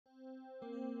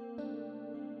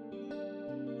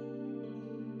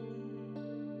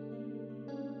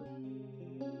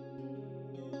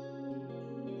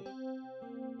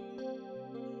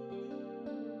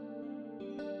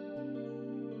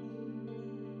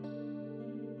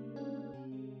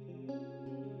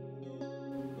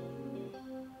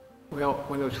Well,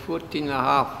 when I was 14 and a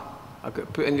half, I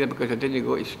got put in there because I didn't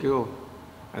go to school.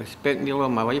 I spent nearly all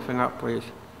my life in that place.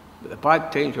 But the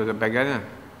bad times was the beginning.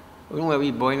 I was only a wee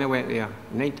boy and I went there,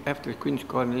 after the Queen's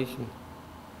coronation.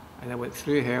 And I went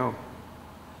through hell.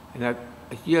 And as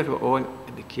years went on,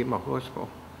 it became a hospital.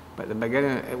 But at the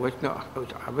beginning, it was not. It was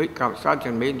a boot camp.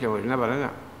 Sergeant Major was never in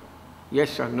it.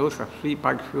 Yes sir, no sir, 3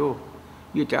 bags full.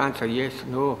 You had to answer yes,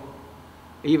 no.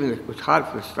 Even it was hard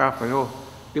for the staff, I know.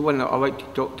 They weren't allowed to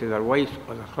talk to their wives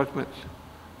or their husbands.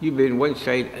 You'd be on one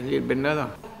side and they'd be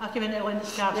another. I came into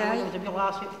Lennox Castle when I was about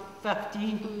last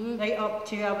 15, right up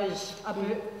to I was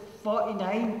about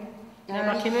 49. And then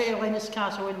I came out of Lennox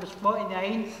Castle when I was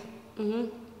 49.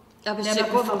 I was then I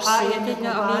got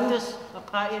my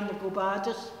party in the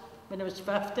Barbados. When I was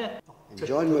 50.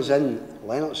 John was in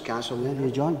Lennox Castle, weren't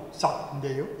you, John?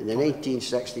 In the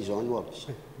 1960s onwards.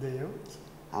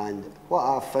 And what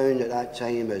I found at that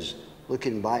time is,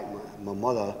 looking back, my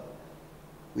mother,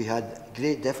 we had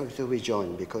great difficulty with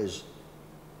John because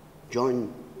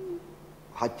John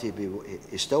had to be,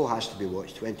 he still has to be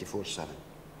watched 24/7.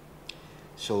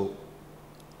 So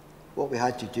what we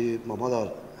had to do, my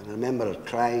mother, and I remember her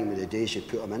crying the day she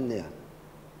put him in there.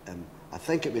 I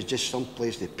think it was just some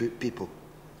place to put people.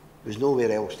 There was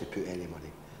nowhere else to put anybody.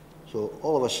 So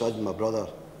all of a sudden my brother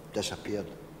disappeared.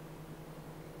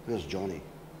 Where's Johnny?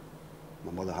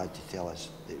 My mother had to tell us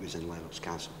that he was in Lennox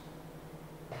Castle.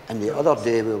 And the other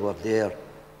day we were there,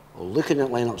 looking at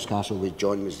Lennox Castle with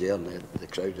John was there and the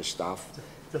crowd of staff.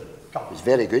 It was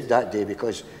very good that day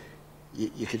because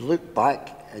you could look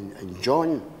back and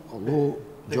John, although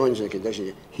John's in a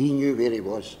condition, he knew where he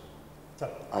was.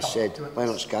 I said,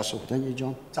 Lennox Castle, didn't you,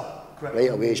 John?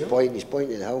 Right away, he's pointing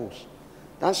to the hills.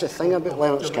 That's the thing about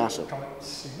Lennox Castle.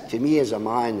 To me as a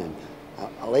man, and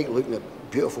I like looking at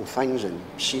beautiful things and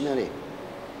scenery.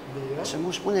 It's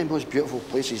one of the most beautiful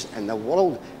places in the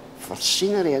world for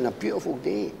scenery and a beautiful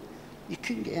day. You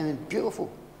couldn't get anything beautiful.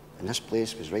 And this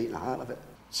place was right in the heart of it.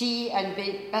 Tea and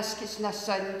baked biscuits on a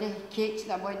Sunday, cakes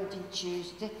on a Monday and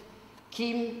Tuesday,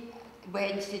 cream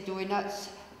Wednesday donuts,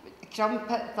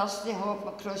 crumpet Thursday hot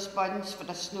across buns for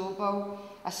a snowball,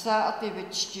 a Saturday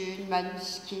with stew,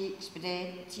 mince, cakes,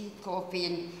 bread, tea, coffee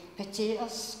and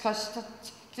potatoes, custard,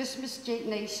 Christmas cake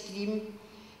and ice cream.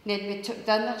 And then we took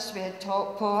dinners, we had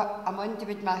hot pot, a Monday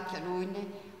with macaroni,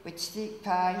 with steak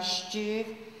pie, stew,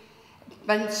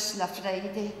 mince on a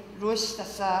Friday, roast a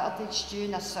Saturday, stew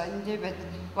on a Sunday with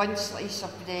one slice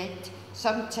of bread,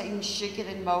 sometimes sugar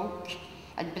and milk,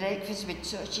 and breakfast with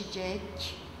sausage egg.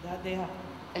 That there.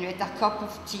 And we had a cup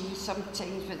of tea,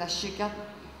 sometimes with a sugar.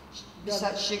 Was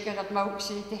that sugar or milk,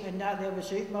 Sadie? And that there was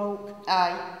without milk.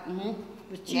 Aye.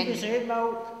 Was tea without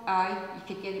milk? Aye,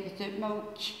 you could get it without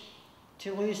milk.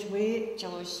 To lose weight. To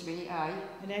lose weight, aye.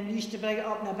 And then we used to bring it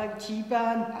up in a big tea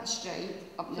ban. That's right,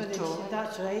 up in the top.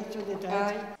 That's right, so they did.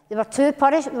 Aye. There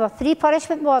were 3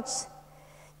 punishment wards.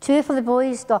 2 for the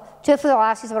boys, no, 2 for the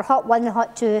lasses. There were hut 1 and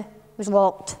hut 2 was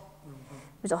locked.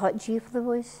 Was it hut G for the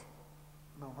boys?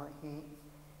 No, hut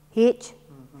H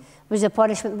was the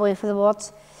punishment boy for the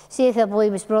wards. See if the boy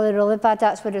was really bad,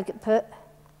 that's where he'd get put.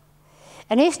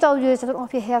 And they still use, I don't know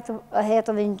if you heard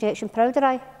of the injection powder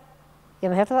eye. You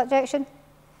ever heard of that injection?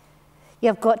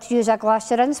 You've got to use a glass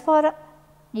syringe for it.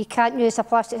 You can't use a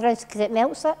plastic syringe because it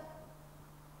melts it.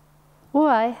 Oh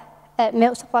aye, it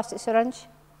melts the plastic syringe.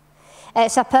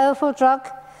 It's a powerful drug,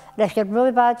 and if you're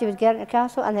really bad you would get it in the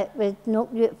castle and it would knock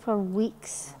you out for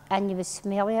weeks and you would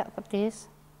smell it for days.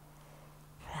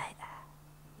 Right.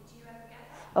 Did you ever get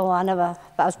it? Oh, I never,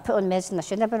 but I was put on medicine I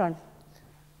shouldn't have been on.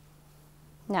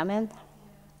 You know what I mean?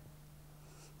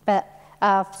 But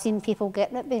I've seen people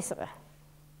getting it basically.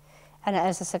 And it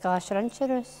is a cigar syringe it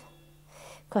is.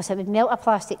 Because it would melt a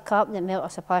plastic cup and it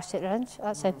melts a plastic syringe.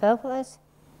 That's how powerful it is.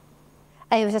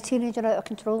 I was a teenager out of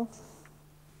control.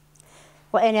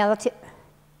 Like any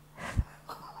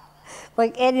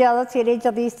other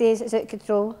teenager these days, it's out of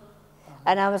control.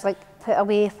 And I was like put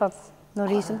away for no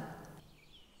reason.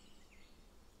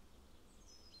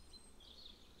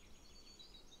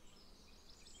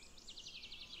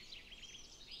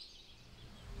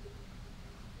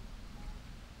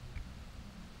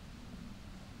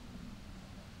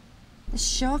 It's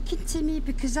shocking to me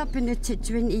because I've been out it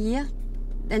 20 years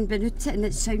and been out it and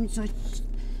it sounds like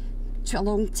a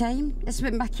long time. It's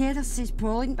what my carer says,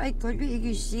 Pauline, by God, when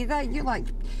you say that,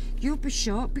 you'll be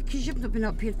shocked because you've not been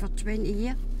up here for 20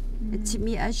 years. And to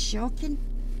me it is shocking.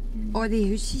 All the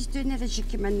houses down there as you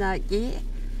come in that gate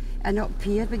and up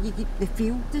here when you get the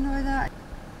field and all that.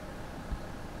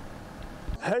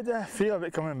 How do I feel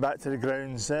about coming back to the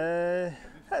grounds?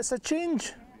 It's a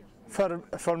change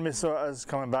for me, so it is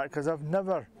coming back because I've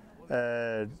never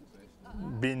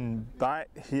been back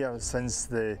here since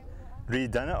they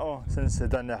redone it all, since they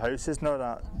done the houses and all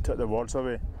that, took the wards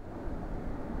away.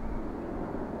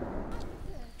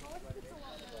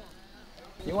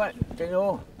 You want to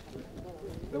know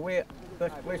the way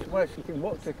this place was? You can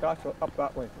walk to the castle up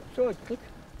that way. So look,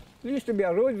 there used to be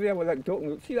a road there with that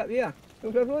talking. See that there? There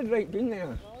was a road right down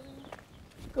there.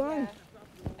 Go on. Yeah.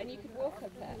 And you could walk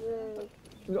up there.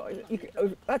 No,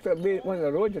 that's one of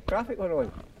the roads the traffic were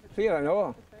on. Here and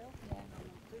all. Yeah.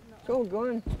 It's all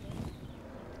gone.